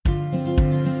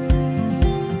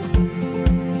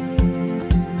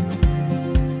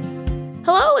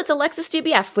it's Alexis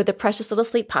DBF with the Precious Little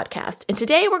Sleep podcast. And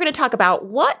today we're going to talk about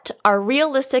what are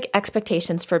realistic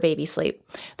expectations for baby sleep.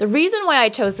 The reason why I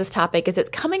chose this topic is it's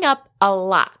coming up a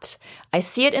lot. I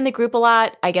see it in the group a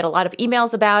lot. I get a lot of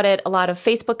emails about it, a lot of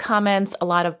Facebook comments, a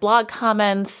lot of blog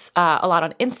comments, a lot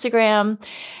on Instagram.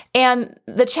 And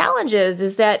the challenge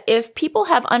is that if people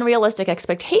have unrealistic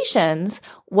expectations,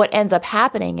 what ends up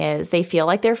happening is they feel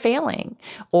like they're failing,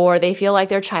 or they feel like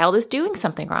their child is doing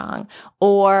something wrong,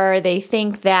 or they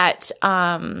think that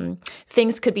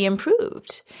things could be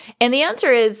improved. And the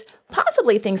answer is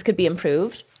possibly things could be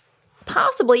improved.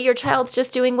 Possibly your child's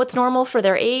just doing what's normal for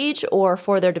their age or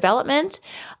for their development.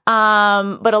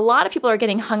 But a lot of people are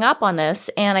getting hung up on this,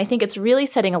 and I think it's really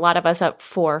setting a lot of us up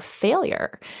for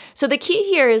failure. So the key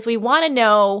here is we want to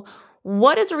know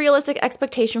what is a realistic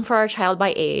expectation for our child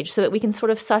by age so that we can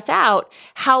sort of suss out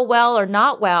how well or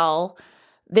not well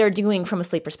they're doing from a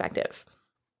sleep perspective.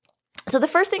 So the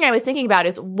first thing I was thinking about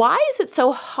is, why is it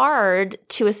so hard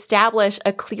to establish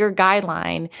a clear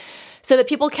guideline so that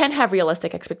people can have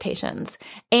realistic expectations?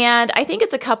 And I think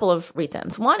it's a couple of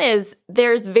reasons. One is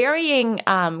there's varying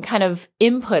kind of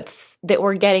inputs that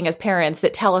we're getting as parents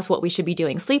that tell us what we should be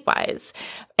doing sleep-wise.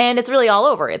 And it's really all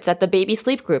over. It's at the baby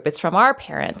sleep group. It's from our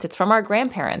parents. It's from our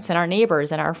grandparents and our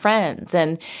neighbors and our friends.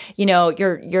 And, you know,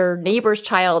 your neighbor's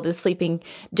child is sleeping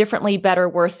differently, better,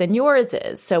 worse than yours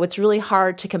is. So it's really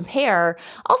hard to compare.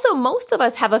 Also, most of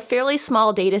us have a fairly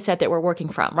small data set that we're working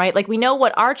from, right? Like we know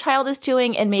what our child is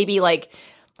doing and maybe like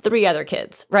 3 other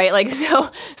kids, right? Like,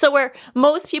 so where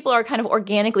most people are kind of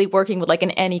organically working with like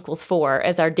an N equals 4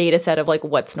 as our data set of like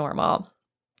what's normal.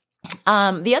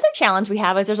 The other challenge we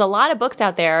have is there's a lot of books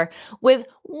out there with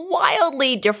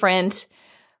wildly different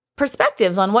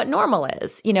perspectives on what normal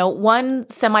is. You know, one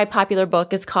semi-popular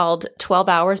book is called 12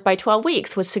 Hours by 12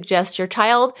 Weeks, which suggests your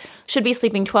child should be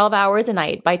sleeping 12 hours a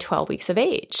night by 12 weeks of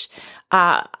age.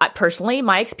 Personally,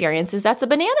 my experience is that's a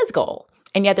bananas goal.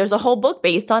 And yet there's a whole book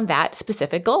based on that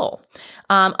specific goal.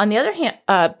 On the other hand,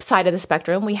 side of the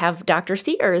spectrum, we have Dr.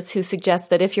 Sears, who suggests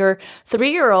that if your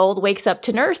 3-year-old wakes up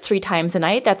to nurse 3 times a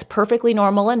night, that's perfectly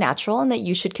normal and natural, and that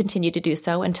you should continue to do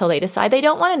so until they decide they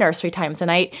don't want to nurse 3 times a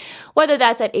night, whether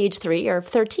that's at age 3 or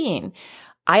 13.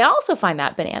 I also find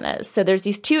that bananas. So there's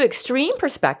these 2 extreme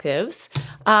perspectives.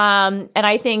 And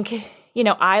I think, you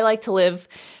know, I like to live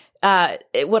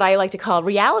what I like to call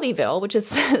Realityville, which is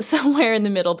somewhere in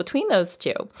the middle between those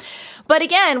 2. But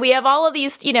again, we have all of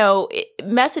these, you know,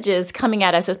 messages coming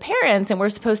at us as parents, and we're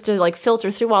supposed to like filter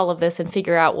through all of this and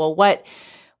figure out, well,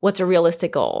 what's a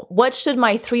realistic goal? What should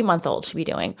my 3-month-old should be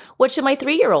doing? What should my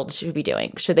 3-year-old should be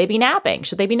doing? Should they be napping?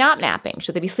 Should they be not napping?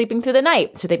 Should they be sleeping through the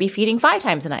night? Should they be feeding 5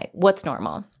 times a night? What's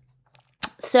normal?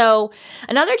 So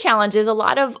another challenge is a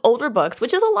lot of older books,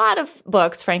 which is a lot of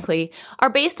books, frankly, are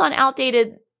based on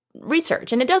outdated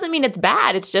research. And it doesn't mean it's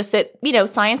bad. It's just that, you know,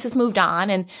 science has moved on,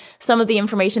 and some of the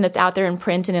information that's out there in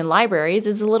print and in libraries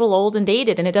is a little old and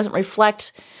dated, and it doesn't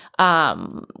reflect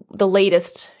the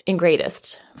latest and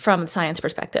greatest from a science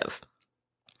perspective.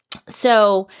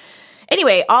 So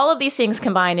anyway, all of these things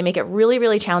combine to make it really,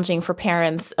 really challenging for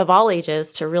parents of all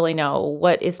ages to really know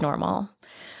what is normal.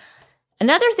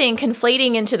 Another thing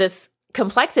conflating into this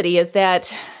complexity is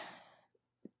that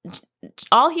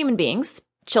all human beings,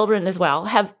 children as well,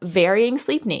 have varying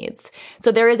sleep needs.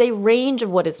 So there is a range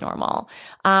of what is normal.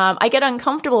 I get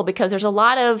uncomfortable because there's a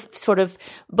lot of sort of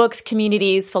books,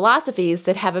 communities, philosophies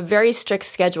that have a very strict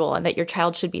schedule, and that your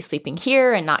child should be sleeping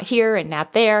here and not here and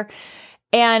nap there.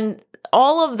 And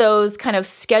all of those kind of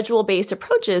schedule-based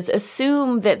approaches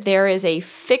assume that there is a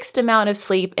fixed amount of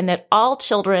sleep and that all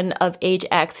children of age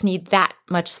X need that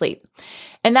much sleep.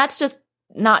 And that's just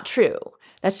not true.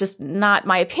 That's just not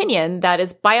my opinion. That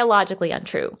is biologically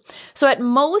untrue. So at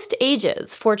most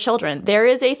ages for children, there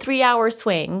is a 3-hour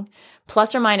swing,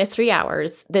 plus or minus 3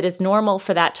 hours, that is normal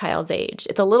for that child's age.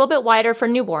 It's a little bit wider for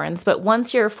newborns, but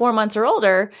once you're 4 months or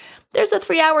older, there's a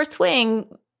 3-hour swing,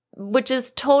 which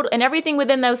is total, and everything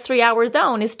within those 3-hour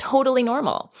zone is totally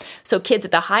normal. So kids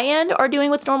at the high end are doing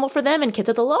what's normal for them, and kids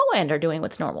at the low end are doing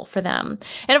what's normal for them.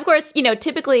 And of course, you know,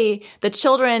 typically the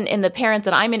children and the parents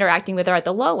that I'm interacting with are at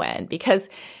the low end, because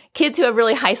kids who have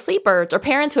really high sleepers, or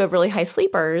parents who have really high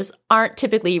sleepers, aren't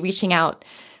typically reaching out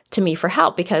to me for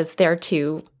help because they're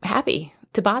too happy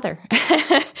to bother.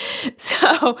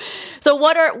 So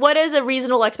what is a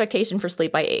reasonable expectation for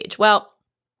sleep by age? Well,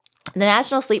 the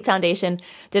National Sleep Foundation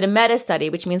did a meta-study,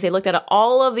 which means they looked at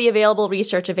all of the available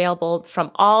research available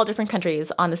from all different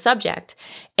countries on the subject,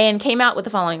 and came out with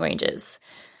the following ranges: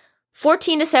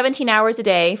 14 to 17 hours a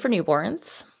day for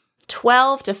newborns,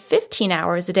 12 to 15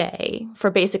 hours a day for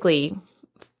basically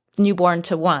newborn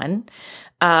to 1,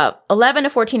 11 to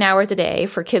 14 hours a day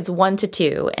for kids 1 to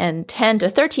 2, and 10 to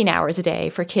 13 hours a day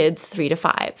for kids 3 to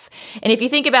 5. And if you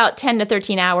think about 10 to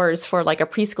 13 hours for like a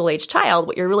preschool age child,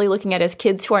 what you're really looking at is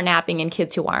kids who are napping and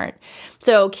kids who aren't.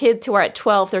 So kids who are at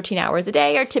 12, 13 hours a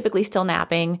day are typically still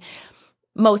napping.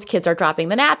 Most kids are dropping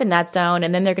the nap in that zone,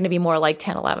 and then they're going to be more like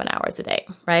 10, 11 hours a day,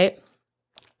 right?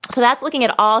 So that's looking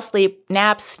at all sleep,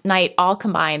 naps, night, all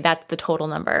combined. That's the total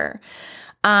number.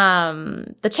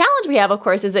 The challenge we have, of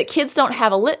course, is that kids don't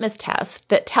have a litmus test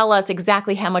that tell us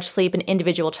exactly how much sleep an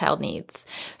individual child needs.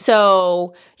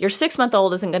 So your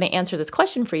 6-month-old isn't going to answer this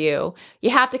question for you. You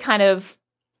have to kind of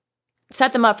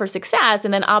set them up for success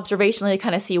and then observationally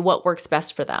kind of see what works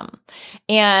best for them.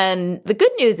 And the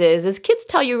good news is kids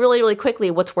tell you really, really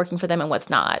quickly what's working for them and what's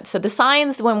not. So the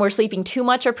signs when we're sleeping too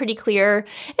much are pretty clear.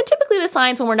 And typically the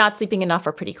signs when we're not sleeping enough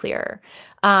are pretty clear.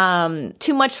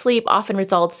 Too much sleep often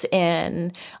results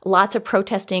in lots of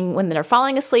protesting when they're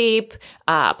falling asleep,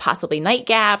 possibly night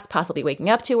gaps, possibly waking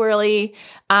up too early,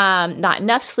 not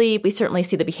enough sleep. We certainly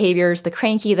see the behaviors, the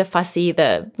cranky, the fussy,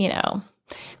 the,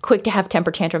 quick to have temper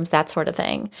tantrums, that sort of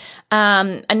thing.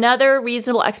 Another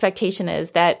reasonable expectation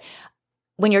is that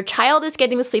when your child is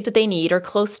getting the sleep that they need or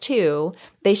close to,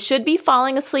 they should be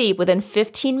falling asleep within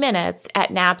 15 minutes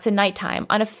at naps and nighttime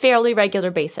on a fairly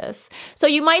regular basis. So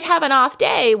you might have an off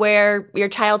day where your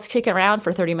child's kicking around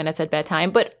for 30 minutes at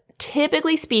bedtime, but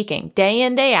typically speaking, day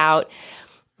in, day out,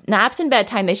 naps and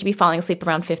bedtime, they should be falling asleep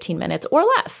around 15 minutes or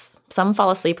less. Some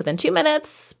fall asleep within 2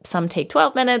 minutes, some take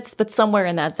 12 minutes, but somewhere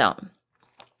in that zone.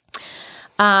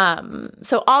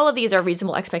 So all of these are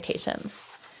reasonable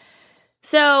expectations.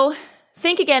 So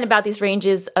think again about these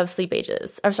ranges of sleep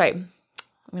ages. I'm going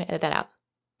to edit that out.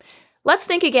 Let's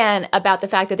think again about the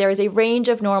fact that there is a range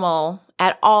of normal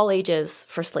at all ages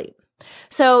for sleep.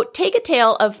 So take a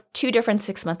tale of 2 different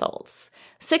 6-month-olds.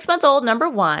 6-month-old number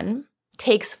 1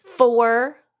 takes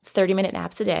 4 30-minute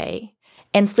naps a day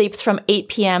and sleeps from 8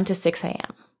 p.m. to 6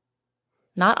 a.m.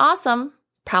 Not awesome.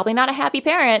 Probably not a happy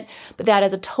parent, but that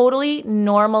is a totally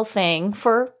normal thing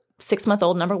for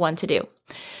 6-month-old number 1 to do.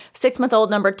 6-month-old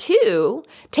number 2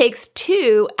 takes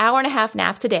 2 hour-and-a-half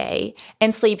naps a day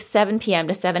and sleeps 7 p.m.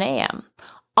 to 7 a.m.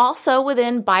 Also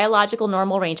within biological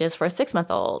normal ranges for a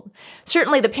 6-month-old.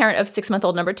 Certainly the parent of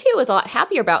 6-month-old number 2 is a lot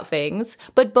happier about things,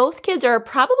 but both kids are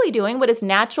probably doing what is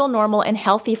natural, normal, and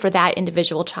healthy for that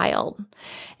individual child.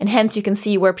 And hence you can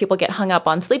see where people get hung up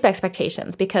on sleep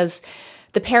expectations, because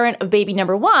the parent of baby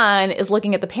number 1 is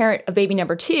looking at the parent of baby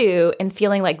number 2 and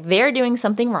feeling like they're doing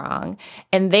something wrong,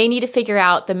 and they need to figure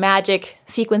out the magic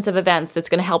sequence of events that's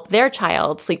going to help their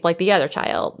child sleep like the other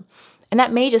child. And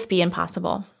that may just be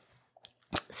impossible.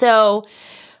 So,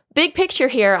 big picture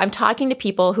here, I'm talking to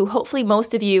people who hopefully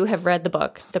most of you have read the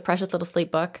book, The Precious Little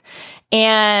Sleep Book,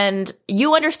 and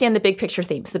you understand the big picture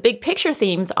themes. The big picture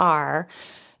themes are: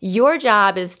 your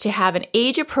job is to have an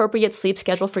age-appropriate sleep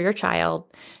schedule for your child.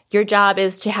 Your job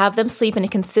is to have them sleep in a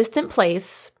consistent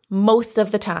place most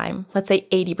of the time. Let's say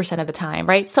 80% of the time,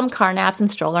 right? Some car naps and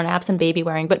stroller naps and baby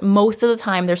wearing, but most of the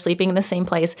time they're sleeping in the same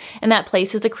place, and that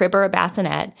place is a crib or a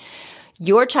bassinet.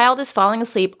 Your child is falling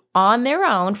asleep on their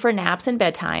own for naps and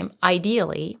bedtime,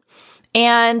 ideally.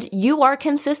 And you are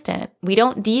consistent. We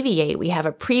don't deviate. We have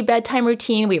a pre-bedtime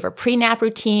routine. We have a pre-nap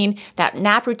routine. That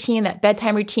nap routine, that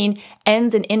bedtime routine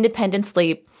ends in independent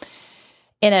sleep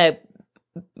in a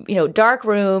dark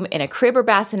room, in a crib or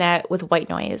bassinet with white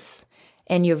noise.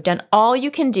 And you've done all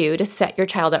you can do to set your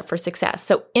child up for success.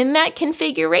 So in that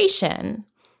configuration,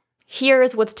 here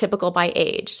is what's typical by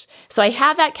age. So I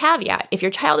have that caveat. If your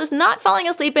child is not falling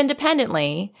asleep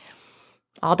independently,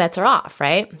 all bets are off,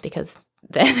 right? Because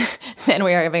then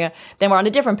we're on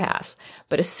a different path.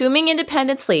 But assuming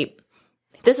independent sleep,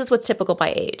 this is what's typical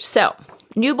by age. So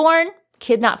newborn,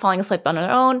 kid not falling asleep on their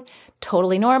own,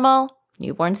 totally normal.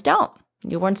 Newborns don't.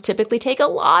 Newborns typically take a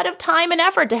lot of time and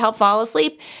effort to help fall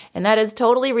asleep, and that is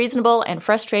totally reasonable and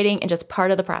frustrating and just part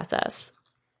of the process.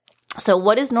 So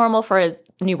what is normal for a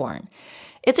newborn?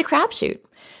 It's a crapshoot.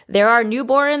 There are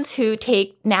newborns who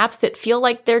take naps that feel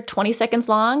like they're 20 seconds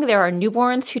long. There are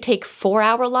newborns who take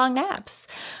 4-hour-long naps.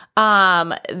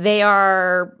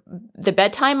 The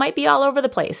bedtime might be all over the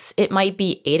place. It might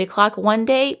be 8 o'clock one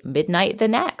day, midnight the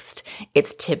next.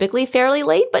 It's typically fairly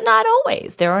late, but not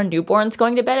always. There are newborns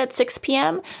going to bed at 6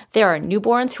 p.m. There are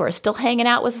newborns who are still hanging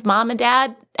out with mom and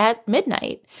dad at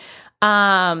midnight.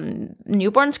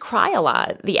 Newborns cry a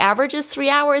lot. The average is 3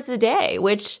 hours a day,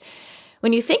 which,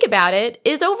 when you think about it,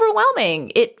 is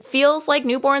overwhelming. It feels like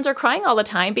newborns are crying all the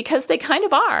time because they kind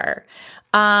of are.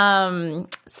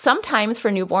 Sometimes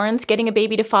for newborns, getting a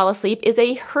baby to fall asleep is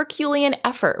a Herculean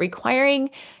effort requiring,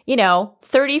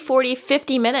 30, 40,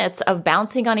 50 minutes of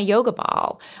bouncing on a yoga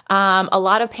ball. A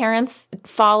lot of parents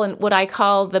fall in what I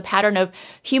call the pattern of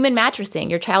human mattressing.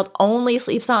 Your child only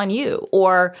sleeps on you,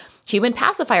 or human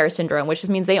pacifier syndrome, which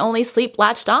just means they only sleep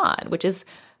latched on, which is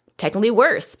technically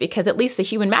worse because at least the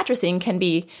human mattressing can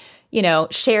be,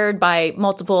 shared by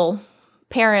multiple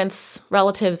parents,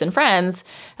 relatives, and friends.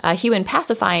 Human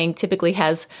pacifying typically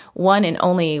has one and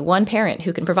only one parent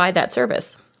who can provide that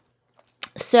service.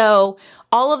 So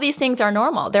all of these things are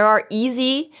normal. There are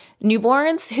easy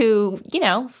newborns who,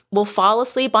 will fall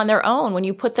asleep on their own when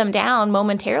you put them down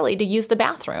momentarily to use the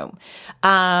bathroom.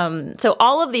 So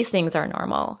all of these things are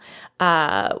normal.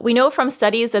 We know from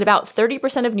studies that about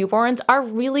 30% of newborns are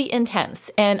really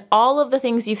intense. And all of the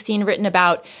things you've seen written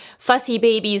about fussy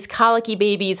babies, colicky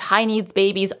babies, high needs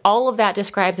babies, all of that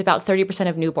describes about 30%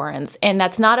 of newborns. And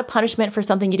that's not a punishment for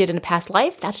something you did in a past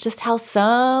life. That's just how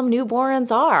some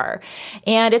newborns are.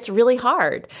 And it's really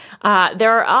hard.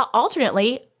 There are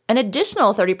alternately an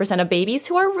additional 30% of babies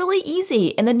who are really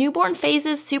easy, and the newborn phase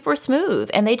is super smooth,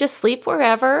 and they just sleep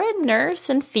wherever and nurse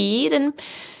and feed, and,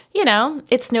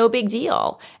 it's no big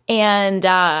deal. And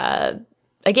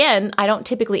again, I don't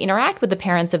typically interact with the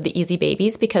parents of the easy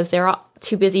babies because they're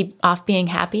too busy off being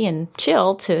happy and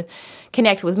chill to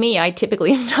connect with me. I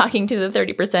typically am talking to the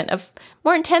 30% of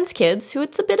more intense kids who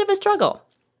it's a bit of a struggle.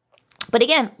 But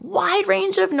again, wide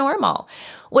range of normal.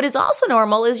 What is also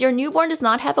normal is your newborn does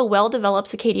not have a well-developed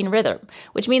circadian rhythm,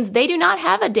 which means they do not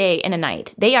have a day and a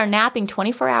night. They are napping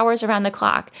 24 hours around the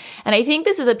clock. And I think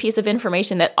this is a piece of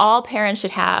information that all parents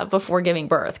should have before giving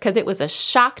birth, because it was a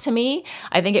shock to me.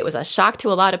 I think it was a shock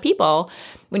to a lot of people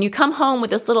when you come home with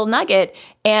this little nugget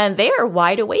and they are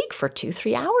wide awake for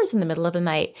 2-3 hours in the middle of the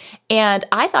night. And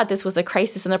I thought this was a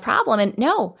crisis and a problem. And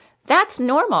no, that's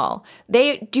normal.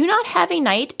 They do not have a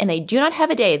night and they do not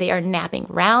have a day. They are napping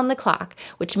round the clock,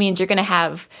 which means you're going to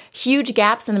have huge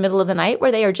gaps in the middle of the night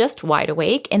where they are just wide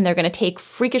awake, and they're going to take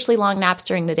freakishly long naps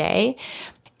during the day.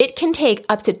 It can take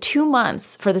up to 2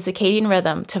 months for the circadian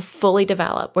rhythm to fully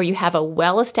develop, where you have a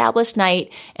well-established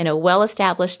night and a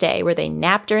well-established day where they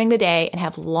nap during the day and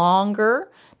have longer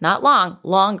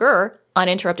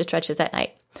uninterrupted stretches at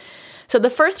night. So the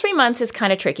first 3 months is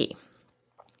kind of tricky.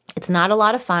 It's not a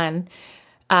lot of fun.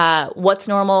 What's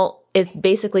normal is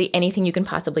basically anything you can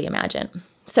possibly imagine.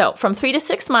 So from 3 to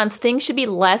 6 months, things should be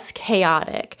less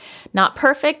chaotic. Not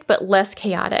perfect, but less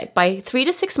chaotic. By 3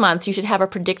 to 6 months, you should have a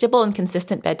predictable and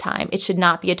consistent bedtime. It should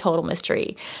not be a total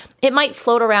mystery. It might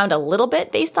float around a little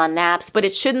bit based on naps, but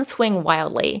it shouldn't swing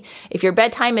wildly. If your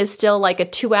bedtime is still like a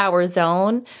 2-hour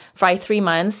zone by 3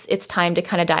 months, it's time to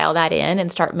kind of dial that in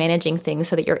and start managing things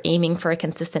so that you're aiming for a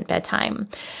consistent bedtime.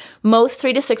 Most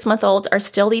 3 to 6 month olds are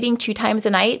still eating 2 times a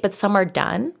night, but some are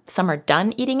done. Some are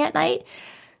done eating at night.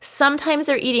 Sometimes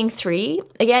they're eating 3.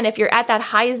 Again, if you're at that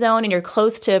high zone and you're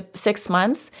close to 6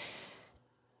 months,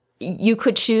 you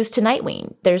could choose to night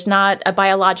wean. There's not a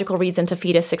biological reason to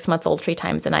feed a 6-month-old 3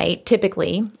 times a night,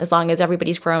 typically, as long as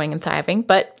everybody's growing and thriving.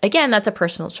 But again, that's a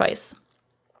personal choice.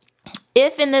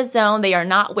 If in this zone, they are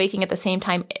not waking at the same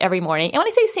time every morning, and when I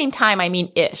say same time, I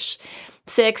mean ish,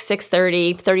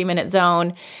 6:30, 30-minute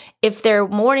zone. If their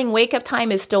morning wake-up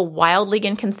time is still wildly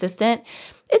inconsistent,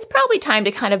 it's probably time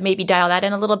to kind of maybe dial that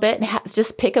in a little bit and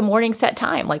just pick a morning set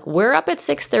time. Like, we're up at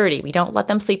 6:30. We don't let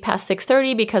them sleep past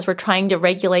 6:30 because we're trying to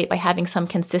regulate by having some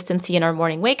consistency in our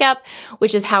morning wake up,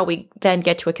 which is how we then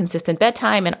get to a consistent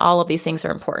bedtime. And all of these things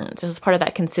are important. This is part of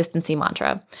that consistency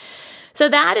mantra. So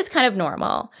that is kind of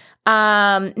normal.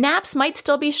 Naps might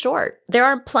still be short. There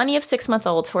are plenty of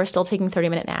 6-month-olds who are still taking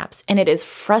 30-minute naps, and it is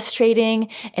frustrating.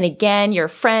 And again, your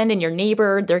friend and your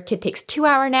neighbor, their kid takes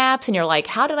 2-hour naps, and you're like,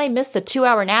 how did I miss the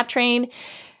 2-hour nap train?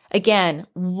 Again,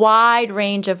 wide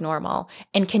range of normal.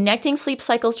 And connecting sleep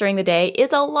cycles during the day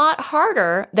is a lot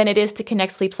harder than it is to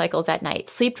connect sleep cycles at night.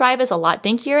 Sleep drive is a lot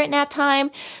dinkier at nap time.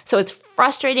 So as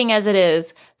frustrating as it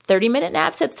is, 30-minute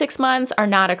naps at 6 months are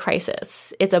not a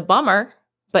crisis. It's a bummer,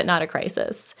 but not a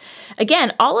crisis.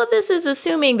 Again, all of this is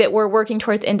assuming that we're working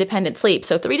towards independent sleep.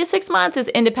 So 3 to 6 months is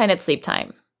independent sleep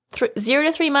time. 0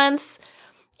 to 3 months,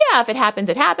 yeah, if it happens,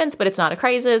 it happens, but it's not a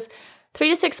crisis.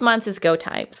 3 to 6 months is go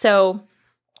time. So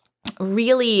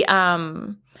really,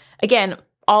 again,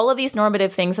 all of these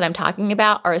normative things that I'm talking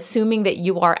about are assuming that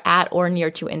you are at or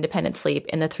near to independent sleep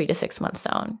in the 3 to 6 month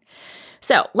zone.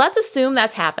 So let's assume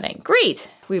that's happening. Great.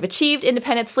 We've achieved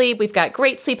independent sleep. We've got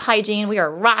great sleep hygiene. We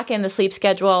are rocking the sleep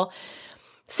schedule.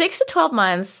 6 to 12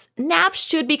 months, naps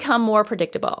should become more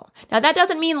predictable. Now, that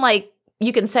doesn't mean like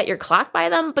you can set your clock by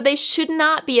them, but they should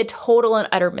not be a total and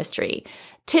utter mystery.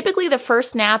 Typically, the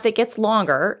first nap that gets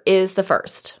longer is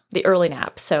the early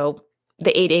nap. So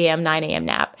the 8 a.m., 9 a.m.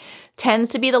 nap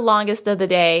tends to be the longest of the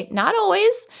day. Not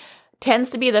always.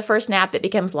 Tends to be the first nap that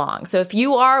becomes long. So if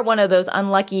you are one of those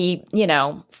unlucky,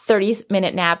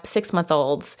 30-minute nap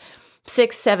 6-month-olds,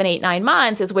 6, 7, 8, 9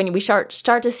 months is when we start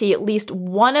to see at least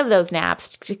one of those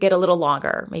naps to get a little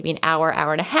longer, maybe an hour,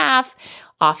 hour and a half.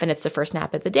 Often it's the first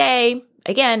nap of the day.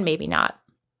 Again, maybe not.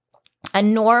 A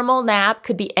normal nap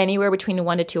could be anywhere between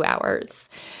 1 to 2 hours.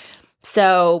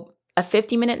 So a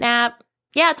 50-minute nap,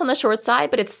 yeah, it's on the short side,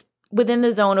 but it's within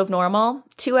the zone of normal.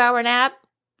 2-hour nap,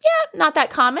 yeah, not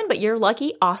that common, but you're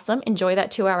lucky. Awesome. Enjoy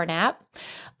that 2-hour nap.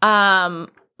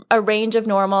 A range of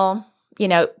normal, you're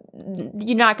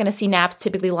not going to see naps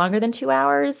typically longer than 2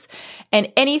 hours.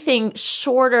 And anything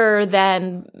shorter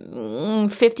than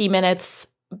 50 minutes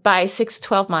by 6 to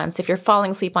 12 months, if you're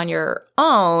falling asleep on your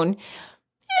own,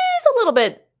 is a little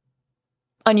bit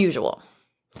unusual.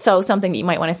 So something that you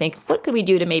might want to think, what could we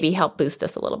do to maybe help boost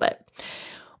this a little bit?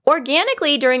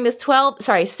 Organically, during this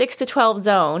 6 to 12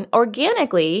 zone,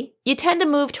 organically, you tend to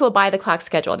move to a by-the-clock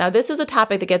schedule. Now, this is a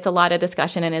topic that gets a lot of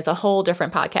discussion and is a whole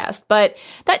different podcast, but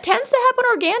that tends to happen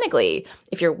organically.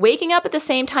 If you're waking up at the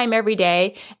same time every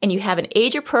day and you have an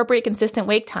age-appropriate, consistent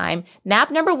wake time,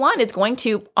 nap number 1 is going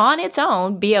to, on its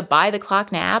own, be a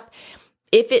by-the-clock nap.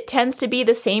 If it tends to be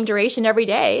the same duration every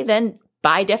day, then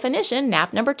by definition,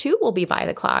 nap number 2 will be by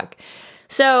the clock.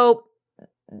 So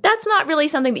that's not really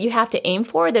something that you have to aim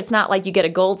for. That's not like you get a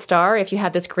gold star if you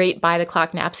have this great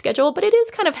by-the-clock nap schedule, but it is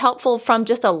kind of helpful from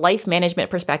just a life management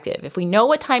perspective. If we know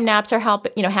what time naps are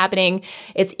happening,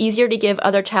 it's easier to give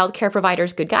other child care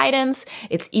providers good guidance.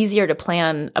 It's easier to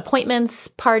plan appointments,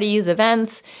 parties,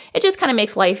 events. It just kind of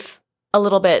makes life a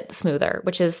little bit smoother,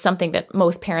 which is something that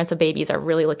most parents of babies are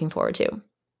really looking forward to.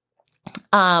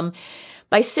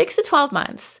 By 6 to 12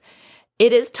 months,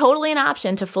 it is totally an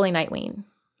option to fully night wean.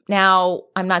 Now,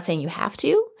 I'm not saying you have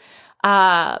to,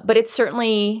 but it's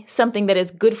certainly something that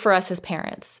is good for us as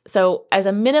parents. So as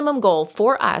a minimum goal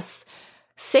for us,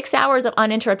 6 hours of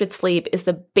uninterrupted sleep is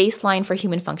the baseline for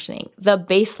human functioning, the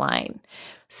baseline.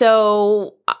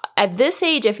 So at this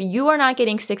age, if you are not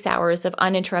getting 6 hours of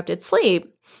uninterrupted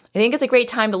sleep, I think it's a great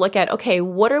time to look at, okay,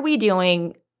 what are we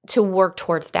doing to work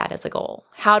towards that as a goal?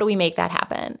 How do we make that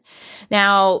happen?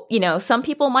 Now, some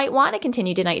people might want to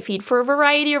continue to night feed for a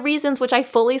variety of reasons, which I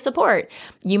fully support.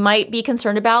 You might be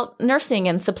concerned about nursing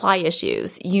and supply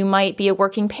issues. You might be a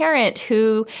working parent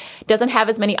who doesn't have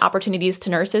as many opportunities to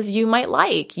nurse as you might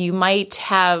like. You might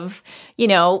have,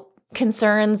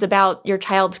 concerns about your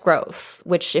child's growth,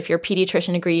 which if your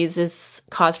pediatrician agrees is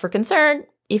cause for concern.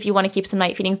 If you want to keep some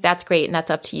night feedings, that's great, and that's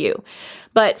up to you.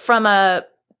 But from a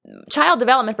child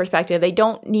development perspective, they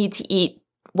don't need to eat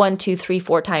 1, 2, 3,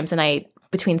 4 times a night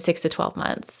between 6 to 12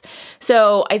 months.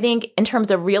 So I think in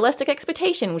terms of realistic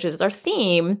expectation, which is our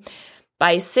theme,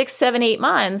 by 6, 7, 8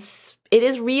 months, it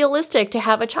is realistic to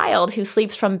have a child who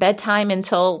sleeps from bedtime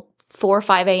until 4 or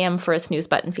 5 a.m. for a snooze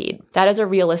button feed. That is a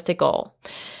realistic goal.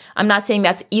 I'm not saying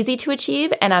that's easy to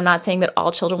achieve, and I'm not saying that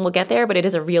all children will get there, but it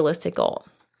is a realistic goal.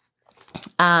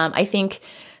 I think,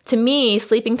 to me,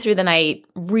 sleeping through the night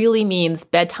really means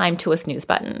bedtime to a snooze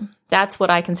button. That's what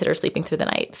I consider sleeping through the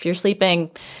night. If you're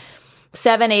sleeping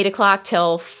 7, 8 o'clock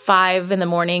till 5 in the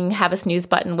morning, have a snooze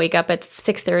button, wake up at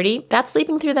 6:30, that's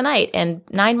sleeping through the night. And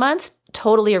 9 months,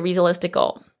 totally a realistic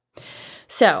goal.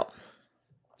 So,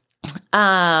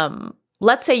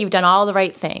 let's say you've done all the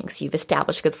right things. You've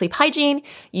established good sleep hygiene.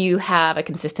 You have a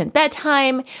consistent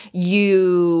bedtime.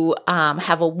 You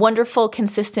have a wonderful,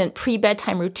 consistent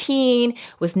pre-bedtime routine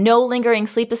with no lingering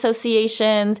sleep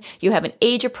associations. You have an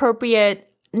age-appropriate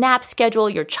nap schedule.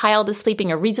 Your child is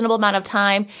sleeping a reasonable amount of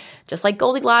time. Just like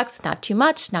Goldilocks, not too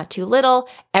much, not too little.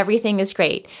 Everything is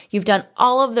great. You've done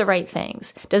all of the right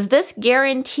things. Does this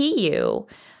guarantee you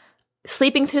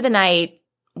sleeping through the night,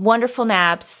 wonderful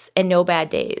naps, and no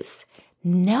bad days?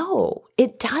 No,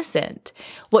 it doesn't.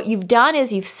 What you've done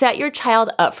is you've set your child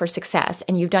up for success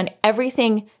and you've done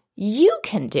everything you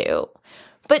can do.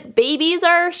 But babies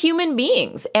are human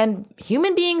beings and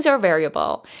human beings are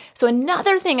variable. So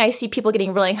another thing I see people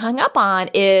getting really hung up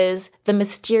on is the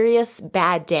mysterious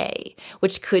bad day,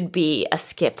 which could be a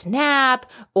skipped nap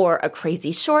or a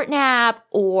crazy short nap,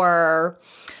 or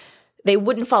they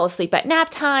wouldn't fall asleep at nap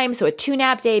time, so a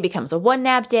 2-nap day becomes a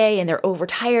 1-nap day, and they're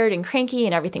overtired and cranky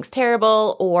and everything's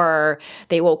terrible. Or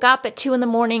they woke up at 2 in the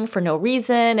morning for no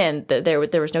reason, and there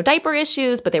was no diaper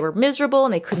issues, but they were miserable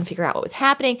and they couldn't figure out what was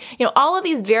happening. All of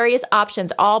these various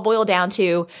options all boil down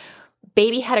to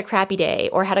baby had a crappy day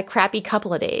or had a crappy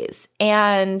couple of days.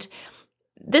 And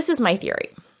this is my theory.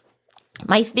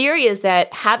 My theory is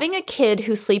that having a kid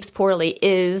who sleeps poorly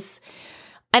is,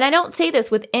 and I don't say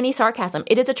this with any sarcasm,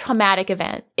 it is a traumatic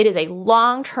event. It is a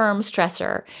long-term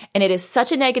stressor, and it is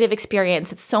such a negative experience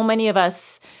that so many of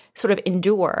us sort of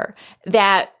endure,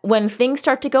 that when things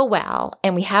start to go well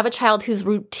and we have a child who's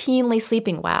routinely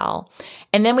sleeping well,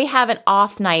 and then we have an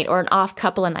off night or an off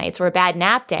couple of nights or a bad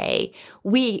nap day,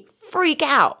 we freak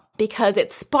out because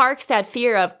it sparks that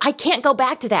fear of, I can't go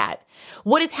back to that.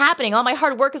 What is happening? All my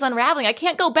hard work is unraveling. I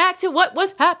can't go back to what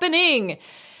was happening.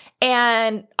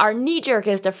 And our knee jerk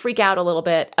is to freak out a little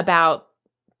bit about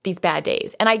these bad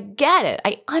days. And I get it.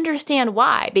 I understand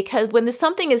why, because when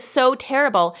something is so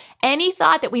terrible, any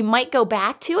thought that we might go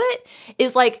back to it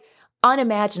is like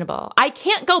unimaginable. I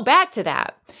can't go back to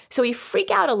that. So we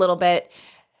freak out a little bit.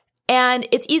 And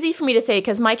it's easy for me to say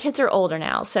because my kids are older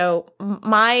now. So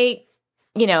my,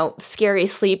 scary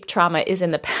sleep trauma is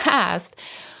in the past.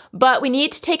 But we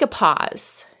need to take a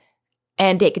pause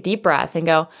and take a deep breath and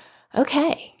go,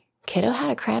 okay, kiddo had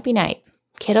a crappy night.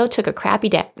 Kiddo took a crappy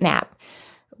nap,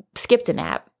 skipped a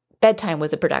nap. Bedtime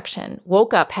was a production.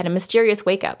 Woke up, had a mysterious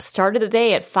wake up. Started the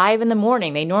day at 5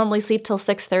 a.m. They normally sleep till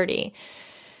 6:30.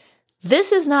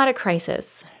 This is not a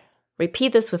crisis.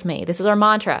 Repeat this with me. This is our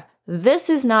mantra. This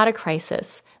is not a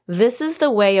crisis. This is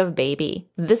the way of baby.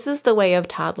 This is the way of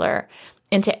toddler.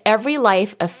 Into every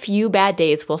life, a few bad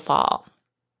days will fall.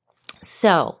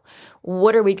 So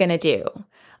what are we going to do?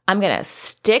 I'm going to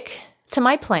stick to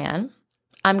my plan.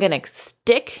 I'm going to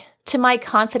stick to my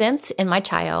confidence in my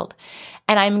child.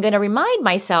 And I'm going to remind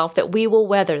myself that we will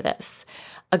weather this.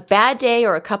 A bad day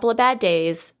or a couple of bad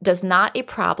days does not a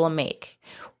problem make.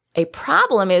 A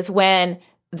problem is when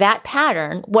that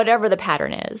pattern, whatever the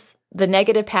pattern is, the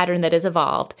negative pattern that is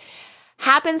evolved,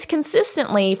 happens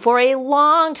consistently for a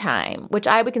long time, which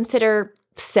I would consider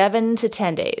 7 to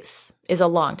 10 days is a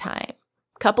long time.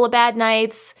 Couple of bad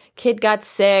nights, kid got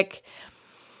sick,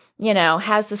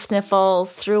 has the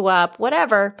sniffles, threw up,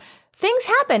 whatever. Things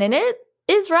happen and it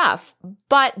is rough,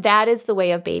 but that is the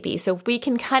way of baby. So if we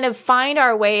can kind of find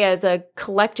our way as a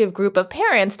collective group of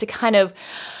parents to kind of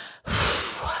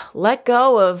let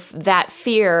go of that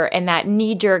fear and that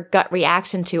knee-jerk gut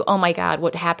reaction to, oh my God,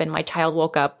 what happened? My child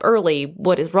woke up early.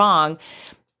 What is wrong?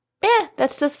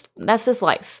 That's just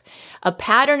life. A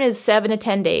pattern is 7 to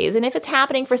 10 days. And if it's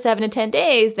happening for 7 to 10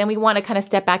 days, then we want to kind of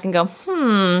step back and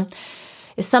go,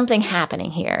 is something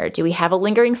happening here? Do we have a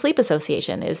lingering sleep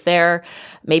association? Is there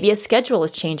maybe a schedule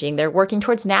is changing? They're working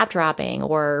towards nap dropping,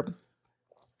 or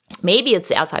maybe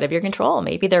it's outside of your control.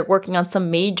 Maybe they're working on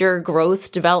some major gross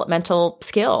developmental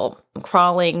skill,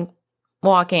 crawling,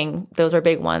 walking. Those are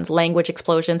big ones. Language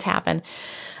explosions happen.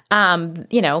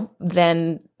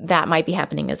 Then that might be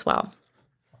happening as well.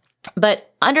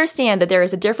 But understand that there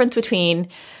is a difference between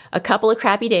a couple of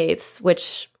crappy days,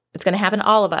 which is going to happen to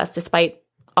all of us, despite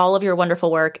all of your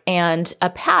wonderful work, and a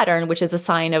pattern, which is a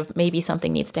sign of maybe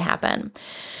something needs to happen.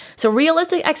 So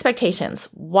realistic expectations,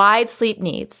 wide sleep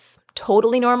needs,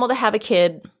 totally normal to have a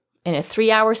kid in a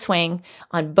 3-hour swing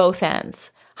on both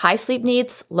ends. High sleep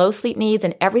needs, low sleep needs,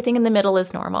 and everything in the middle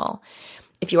is normal.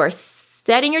 If you are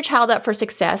setting your child up for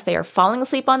success, they are falling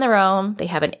asleep on their own, they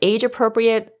have an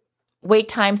age-appropriate wake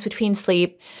times between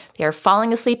sleep, they are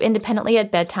falling asleep independently at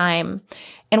bedtime,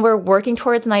 and we're working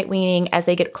towards night weaning as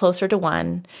they get closer to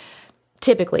 1.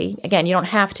 Typically, again, you don't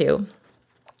have to.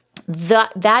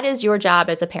 That is your job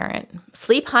as a parent.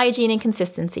 Sleep hygiene and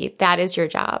consistency, that is your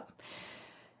job.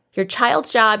 Your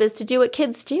child's job is to do what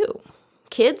kids do.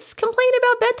 Kids complain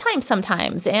about bedtime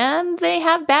sometimes, and they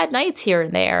have bad nights here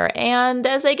and there. And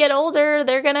as they get older,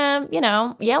 they're going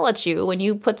to, yell at you when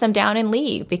you put them down and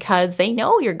leave, because they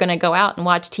know you're going to go out and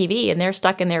watch TV and they're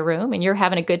stuck in their room and you're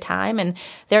having a good time and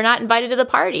they're not invited to the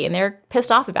party and they're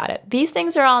pissed off about it. These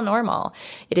things are all normal.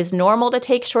 It is normal to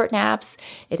take short naps.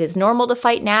 It is normal to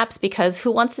fight naps, because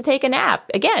who wants to take a nap?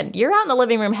 Again, you're out in the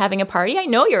living room having a party. I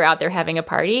know you're out there having a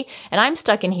party, and I'm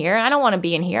stuck in here. I don't want to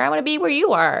be in here. I want to be where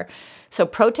you are. So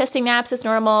protesting naps is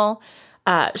normal.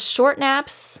 Short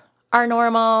naps are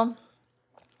normal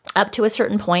up to a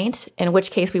certain point, in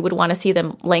which case we would want to see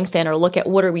them lengthen or look at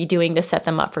what are we doing to set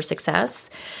them up for success.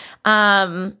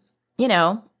 But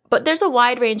there's a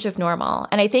wide range of normal.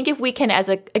 And I think if we can, as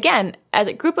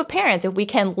a group of parents, if we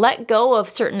can let go of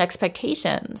certain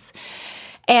expectations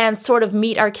and sort of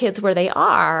meet our kids where they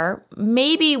are,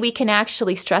 maybe we can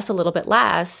actually stress a little bit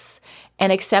less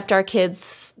and accept our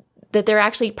kids that they're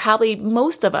actually probably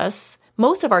most of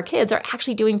our kids are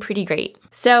actually doing pretty great.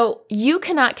 So you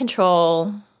cannot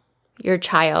control your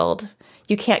child.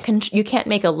 You can't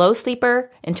make a low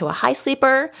sleeper into a high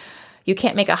sleeper. You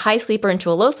can't make a high sleeper into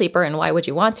a low sleeper, and why would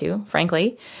you want to,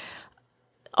 frankly?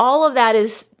 All of that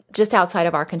is just outside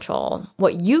of our control.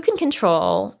 What you can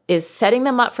control is setting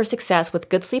them up for success with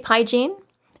good sleep hygiene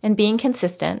and being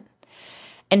consistent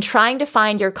and trying to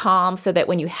find your calm so that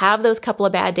when you have those couple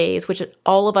of bad days, which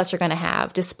all of us are going to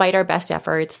have, despite our best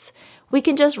efforts, we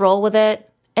can just roll with it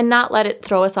and not let it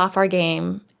throw us off our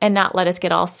game and not let us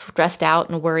get all stressed out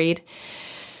and worried.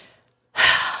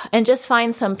 And just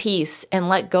find some peace and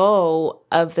let go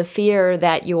of the fear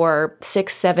that your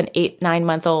 6, 7, 8,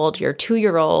 9-month-old, your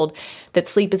 2-year-old, that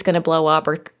sleep is going to blow up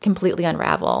or completely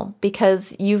unravel,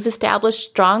 because you've established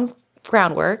strong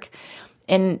groundwork,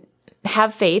 and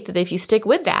have faith that if you stick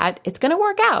with that, it's going to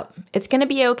work out. It's going to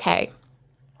be okay.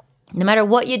 No matter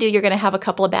what you do, you're going to have a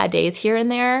couple of bad days here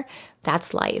and there.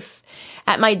 That's life.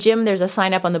 At my gym, there's a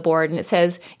sign up on the board and it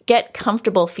says, get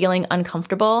comfortable feeling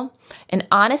uncomfortable. And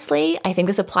honestly, I think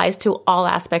this applies to all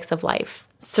aspects of life,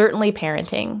 certainly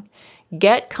parenting.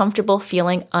 Get comfortable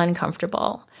feeling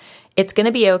uncomfortable. It's going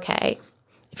to be okay.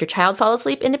 If your child falls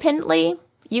asleep independently,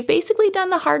 you've basically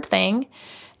done the hard thing,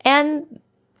 and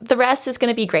the rest is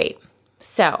going to be great.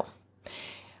 So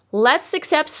let's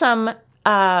accept some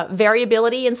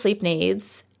variability in sleep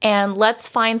needs, and let's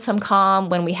find some calm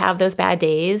when we have those bad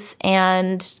days,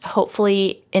 and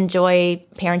hopefully enjoy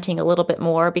parenting a little bit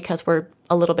more because we're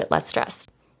a little bit less stressed.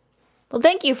 Well,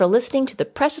 thank you for listening to the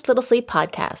Precious Little Sleep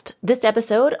podcast. This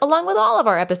episode, along with all of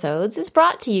our episodes, is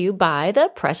brought to you by the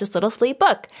Precious Little Sleep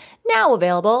book, now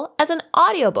available as an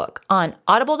audiobook on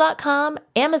audible.com,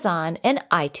 Amazon, and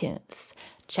iTunes.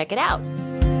 Check it out.